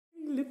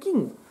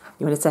working.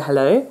 You want to say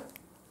hello?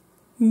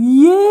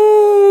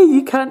 Yay!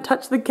 You can't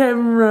touch the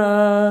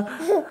camera.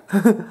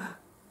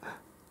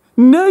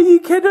 No, you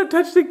cannot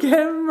touch the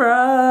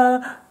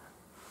camera.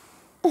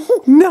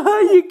 No,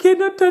 you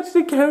cannot touch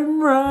the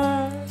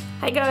camera.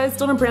 Hey guys,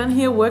 Donna Brown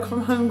here, work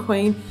from home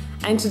queen,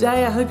 and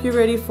today I hope you're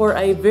ready for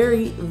a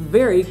very,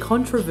 very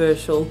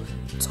controversial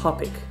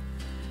topic.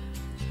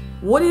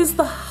 What is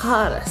the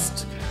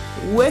hardest?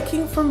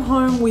 Working from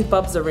home with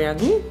bubs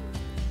around you,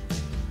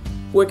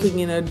 working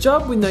in a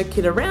job with no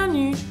kid around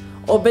you,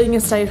 or being a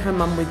stay-at-home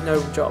mum with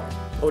no job,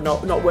 or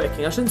not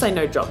working. I shouldn't say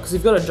no job, because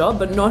you've got a job,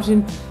 but not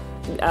in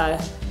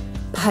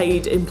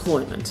paid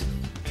employment.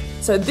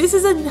 So this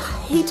is a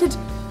heated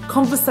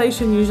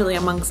conversation usually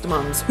amongst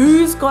mums.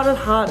 Who's got it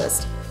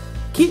hardest?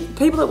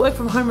 People that work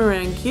from home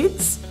around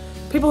kids,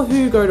 people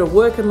who go to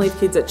work and leave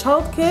kids at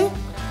childcare,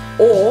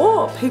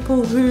 or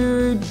people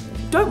who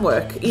don't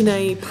work in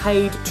a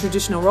paid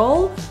traditional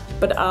role,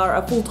 but are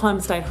a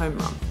full-time stay-at-home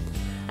mum.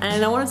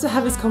 And I wanted to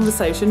have this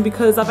conversation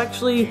because I've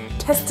actually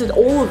tested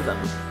all of them.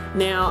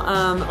 Now,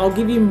 I'll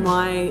give you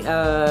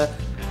my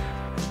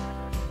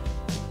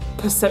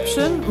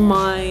perception,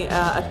 my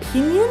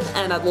opinion,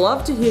 and I'd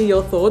love to hear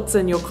your thoughts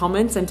and your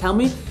comments and tell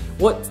me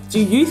what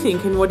do you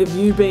think and what have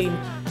you been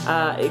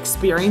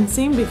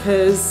experiencing,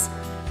 because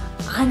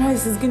I know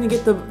this is going to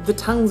get the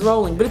tongues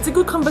rolling, but it's a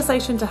good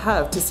conversation to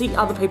have, to see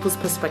other people's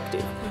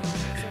perspective.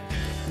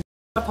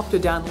 I popped her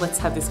down, let's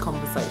have this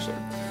conversation.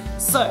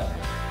 So,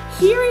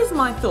 here is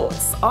my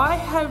thoughts. I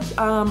have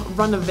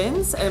run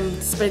events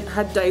and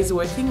had days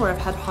working where I've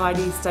had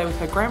Heidi stay with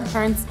her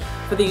grandparents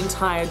for the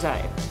entire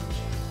day.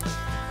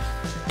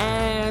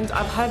 And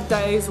I've had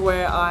days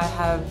where I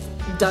have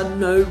done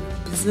no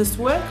business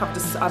work.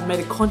 I've made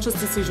a conscious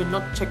decision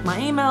not to check my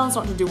emails,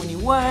 not to do any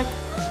work,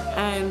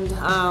 and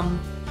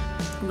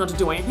not to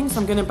do anything. So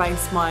I'm going to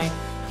base my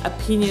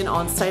opinion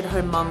on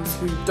stay-at-home mums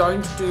who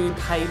don't do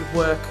paid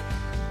work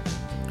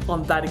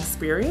on that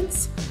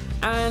experience.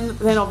 And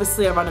then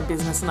obviously I run a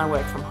business and I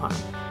work from home.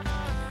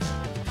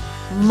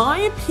 My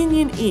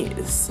opinion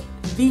is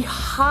the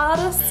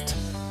hardest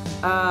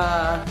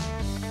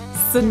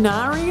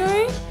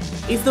scenario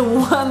is the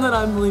one that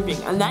I'm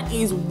living, and that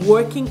is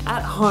working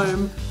at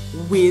home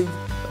with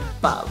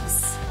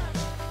bubs.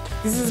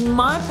 This is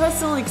my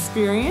personal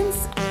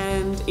experience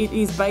and it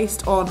is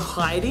based on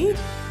Heidi.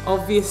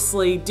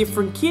 Obviously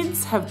different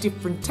kids have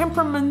different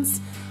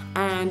temperaments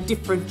and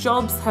different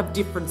jobs have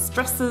different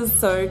stresses,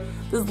 so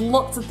there's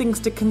lots of things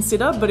to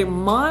consider, but in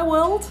my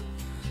world,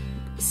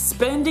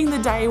 spending the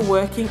day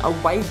working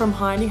away from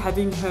Heidi,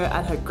 having her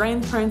at her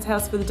grandparents'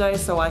 house for the day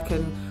so I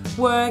can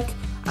work.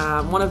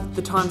 One of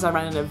the times I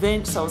ran an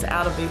event, so I was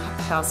out of the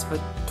house for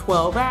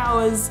 12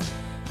 hours,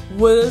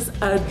 was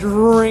a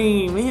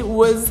dream. It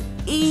was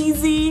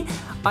easy.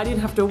 I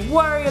didn't have to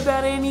worry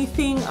about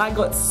anything. I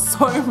got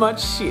so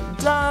much shit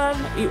done.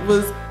 It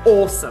was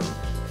awesome.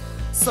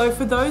 So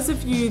for those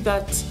of you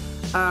that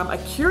are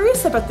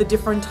curious about the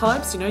different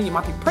types, you know, you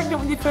might be pregnant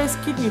with your first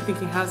kid and you're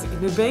thinking, how's it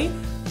going to be?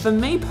 For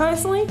me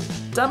personally,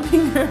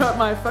 dumping her at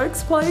my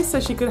folks' place so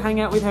she could hang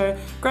out with her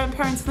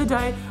grandparents for the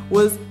day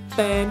was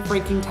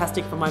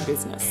fan-freaking-tastic for my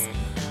business.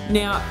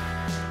 Now,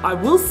 I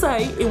will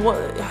say,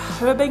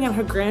 her being at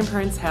her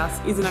grandparents'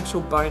 house is an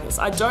actual bonus.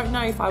 I don't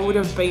know if I would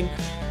have been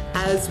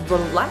as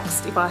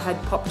relaxed if I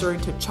had popped her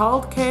into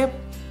childcare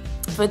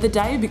for the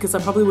day, because I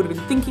probably would have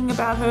been thinking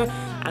about her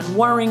and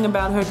worrying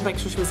about her to make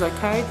sure she was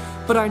okay,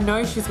 but I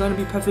know she's going to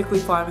be perfectly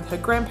fine with her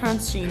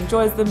grandparents. She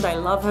enjoys them, they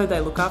love her, they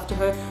look after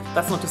her.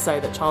 That's not to say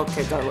that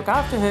childcare don't look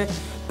after her,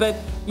 but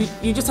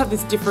you just have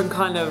this different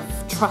kind of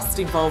trust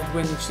involved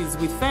when she's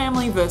with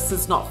family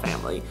versus not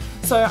family.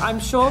 So I'm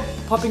sure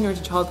popping her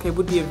into childcare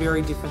would be a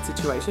very different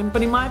situation,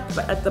 but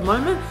at the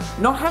moment,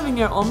 not having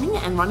her on me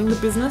and running the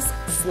business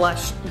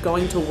 /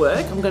 going to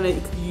work, I'm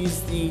going to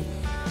use the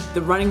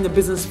running the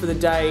business for the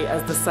day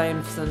as the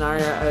same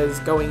scenario as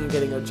going and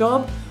getting a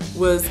job,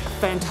 was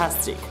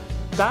fantastic.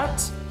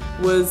 That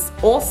was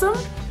awesome.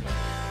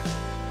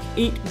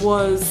 It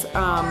was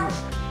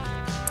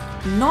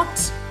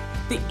not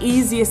the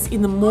easiest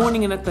in the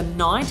morning and at the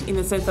night, in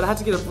the sense that I had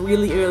to get up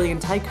really early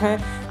and take her,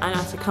 and I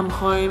had to come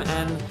home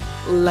and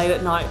late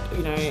at night,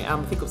 you know, I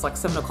think it was like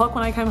 7 o'clock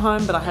when I came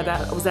home, but I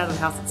was out of the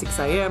house at 6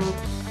 AM.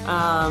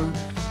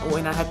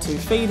 When I had to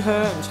feed her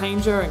and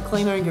change her and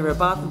clean her and give her a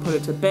bath and put her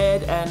to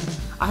bed, and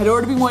I had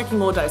already been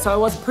working all day, so I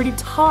was pretty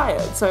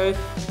tired. So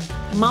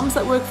mums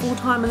that work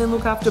full-time and then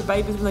look after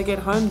babies when they get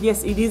home,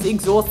 yes, it is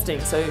exhausting,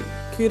 so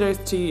kudos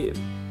to you.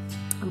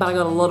 But I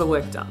got a lot of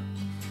work done.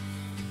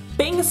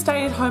 Being a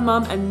stay-at-home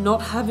mum and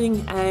not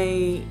having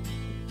a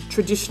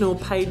traditional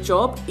paid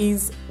job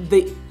is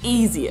the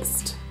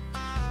easiest.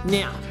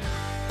 Now,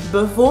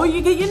 before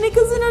you get your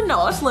knickers in a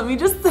knot, let me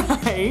just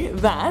say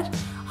that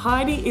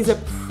Heidi is a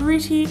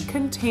pretty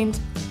content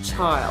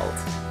child.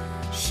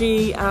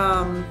 She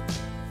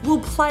will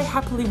play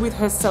happily with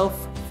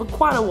herself for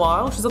quite a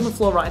while. She's on the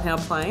floor right now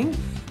playing.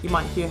 You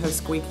might hear her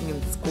squeaking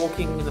and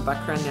squawking in the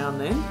background now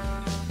and then.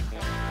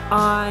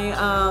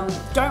 I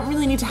don't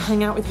really need to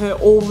hang out with her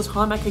all the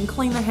time. I can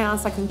clean the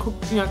house, I can cook,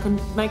 you know, I can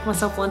make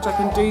myself lunch, I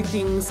can do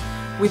things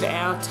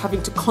without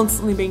having to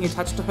constantly being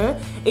attached to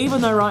her.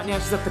 Even though right now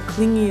she's at the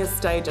clingiest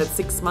stage at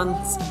 6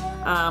 months,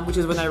 which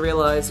is when they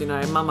realise, you know,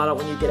 Mum, I don't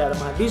want you to get out of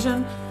my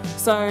vision.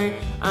 So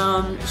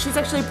she's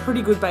actually a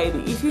pretty good baby.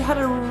 If you had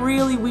a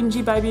really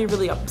whingy baby, a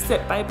really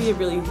upset baby, a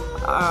really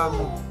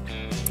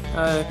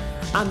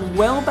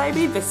unwell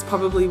baby, this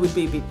probably would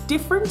be a bit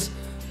different.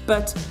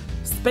 But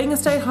being a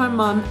stay-at-home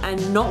mum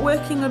and not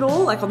working at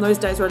all, like on those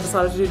days where I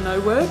decided to do no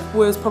work,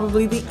 was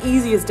probably the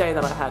easiest day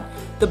that I had.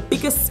 The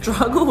biggest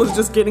struggle was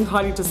just getting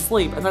Heidi to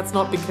sleep, and that's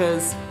not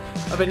because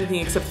of anything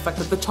except the fact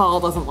that the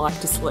child doesn't like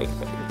to sleep,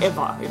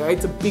 ever. You know,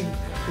 it's a big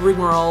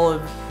rigmarole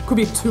of, could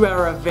be a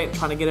 2-hour event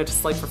trying to get her to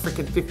sleep for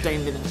freaking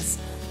 15 minutes.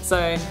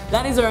 So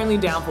that is her only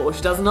downfall.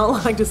 She does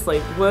not like to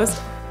sleep.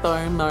 Worst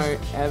FOMO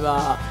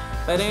ever.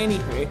 But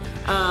anywho,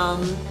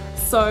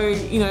 so,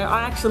 you know,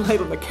 I actually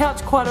laid on the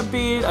couch quite a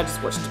bit. I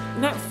just watched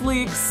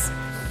Netflix.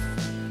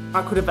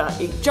 I could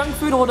have eat junk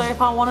food all day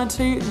if I wanted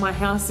to. My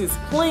house is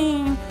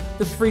clean.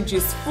 The fridge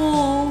is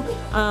full.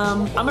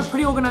 I'm a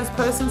pretty organised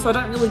person, so I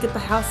don't really get the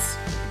house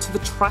to the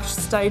trash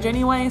stage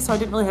anyway, so I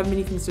didn't really have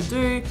many things to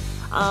do.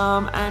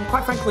 And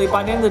quite frankly,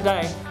 by the end of the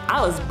day,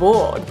 I was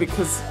bored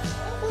because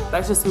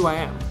that's just who I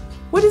am.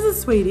 What is it,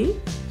 sweetie?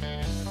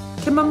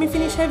 Can Mummy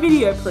finish her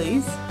video,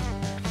 please?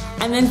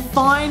 And then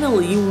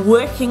finally,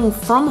 working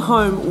from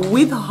home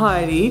with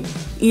Heidi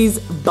is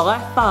by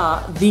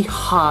far the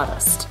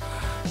hardest.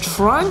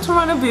 Trying to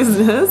run a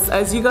business,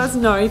 as you guys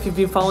know, if you've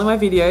been following my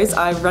videos,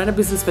 I ran a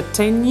business for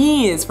 10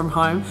 years from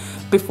home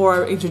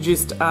before I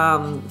introduced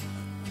a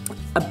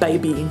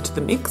baby into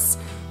the mix.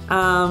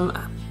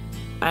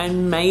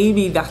 And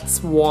maybe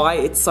that's why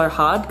it's so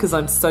hard, because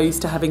I'm so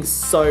used to having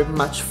so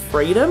much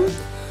freedom.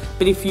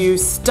 But if you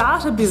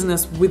start a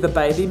business with a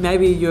baby,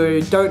 maybe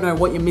you don't know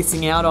what you're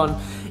missing out on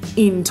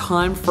in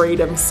time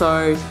freedom,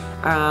 so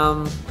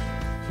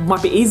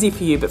might be easy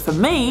for you, but for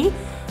me,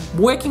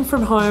 working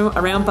from home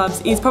around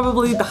bubs is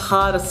probably the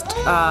hardest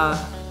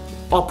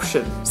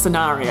option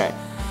scenario,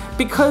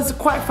 because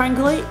quite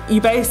frankly,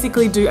 you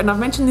basically do, and I've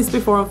mentioned this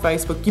before on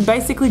Facebook, you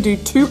basically do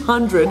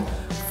 200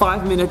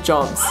 5-minute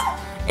jobs.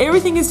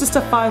 Everything is just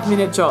a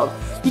 5-minute job.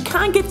 You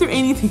can't get through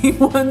anything in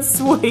one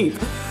sweep.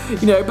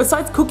 You know,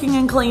 besides cooking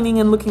and cleaning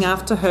and looking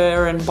after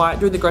her and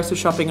doing the grocery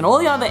shopping and all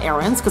the other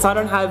errands, because I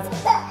don't have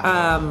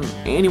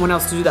anyone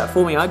else to do that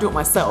for me, I do it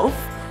myself.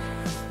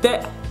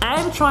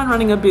 And trying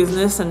running a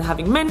business and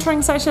having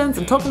mentoring sessions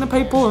and talking to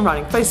people and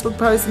writing Facebook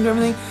posts and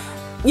everything,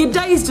 your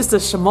day is just a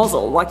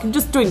schmozzle. Like, you're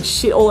just doing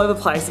shit all over the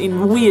place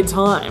in weird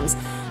times.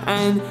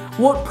 And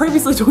what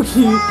previously took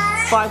you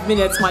 5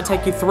 minutes might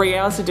take you 3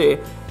 hours to do.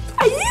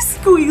 Are you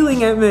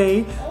squealing at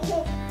me?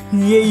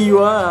 Yeah, you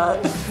are.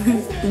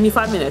 Give me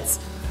 5 minutes.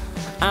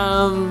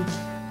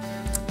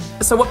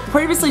 So what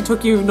previously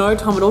took you no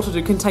time at all to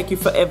do can take you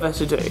forever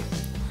to do.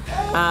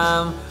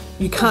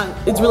 You can't,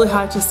 it's really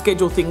hard to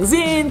schedule things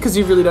in because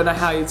you really don't know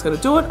how you're going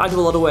to do it. I do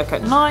a lot of work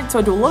at night, so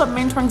I do a lot of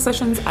mentoring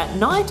sessions at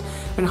night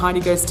when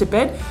Heidi goes to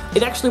bed.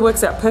 It actually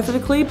works out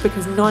perfectly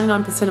because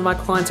 99% of my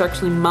clients are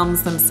actually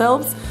mums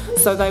themselves,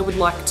 so they would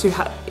like to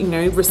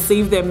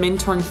receive their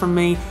mentoring from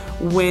me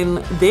when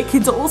their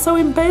kids are also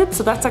in bed,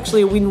 so that's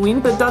actually a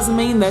win-win, but it does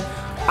mean that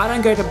I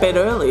don't go to bed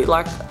early.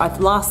 Like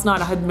last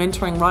night I had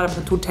mentoring right up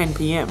until 10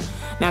 p.m.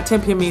 Now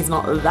 10 p.m. is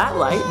not that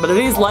late, but it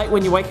is late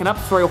when you're waking up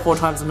 3 or 4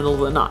 times in the middle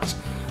of the night.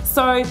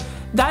 So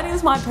that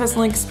is my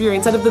personal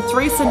experience. Out of the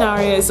 3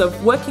 scenarios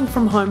of working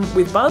from home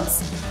with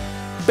Bubs,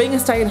 being a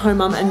stay-at-home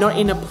mum and not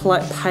in a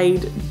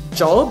paid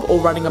job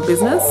or running a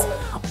business,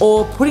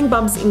 or putting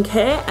Bubs in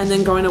care and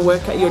then going to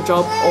work at your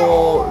job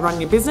or running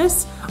your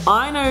business,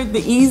 I know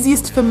the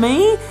easiest for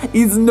me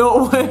is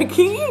not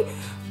working,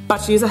 but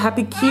she is a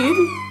happy kid.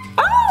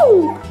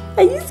 Oh,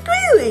 are you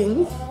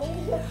squealing?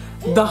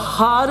 The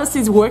hardest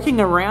is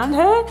working around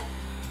her.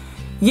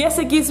 Yes,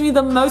 it gives me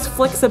the most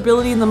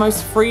flexibility and the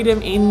most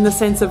freedom in the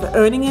sense of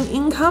earning an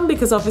income,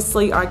 because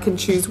obviously I can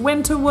choose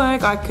when to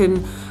work, I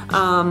can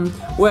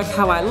work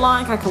how I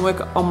like, I can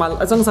work on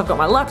as long as I've got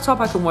my laptop,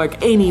 I can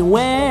work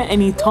anywhere,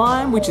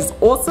 anytime, which is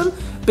awesome,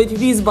 but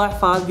it is by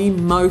far the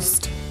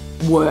most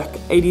work.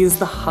 It is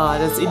the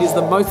hardest, it is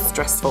the most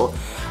stressful.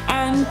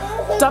 And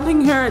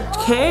dumping her at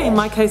care, in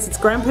my case it's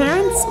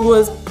grandparents,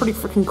 was pretty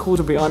freaking cool,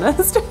 to be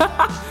honest.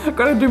 I've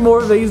got to do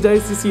more of these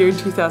days this year in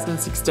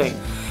 2016.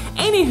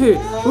 Anywho,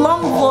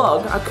 long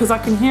vlog, because I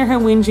can hear her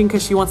whinging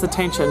because she wants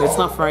attention. It's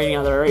not for any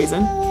other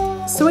reason.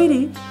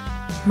 Sweetie,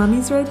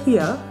 Mummy's right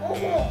here.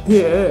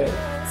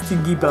 Yeah,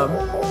 stinky bum.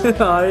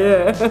 Oh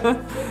yeah.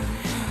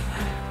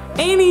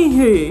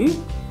 Anywho,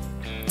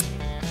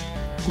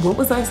 what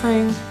was I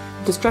saying?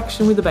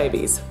 Distraction with the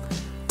babies.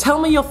 Tell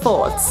me your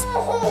thoughts.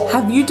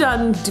 Have you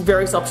done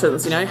various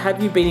options? You know,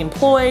 have you been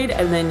employed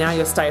and then now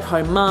you're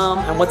stay-at-home mum,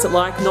 and what's it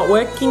like not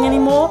working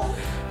anymore?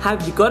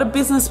 Have you got a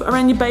business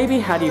around your baby?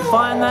 How do you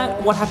find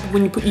that? What happened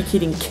when you put your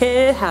kid in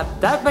care? How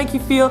did that make you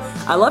feel?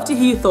 I love to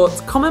hear your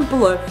thoughts. Comment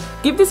below.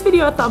 Give this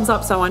video a thumbs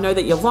up so I know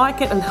that you like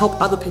it and help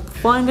other people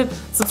find it.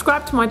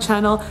 Subscribe to my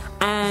channel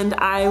and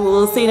I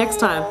will see you next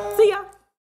time. See ya!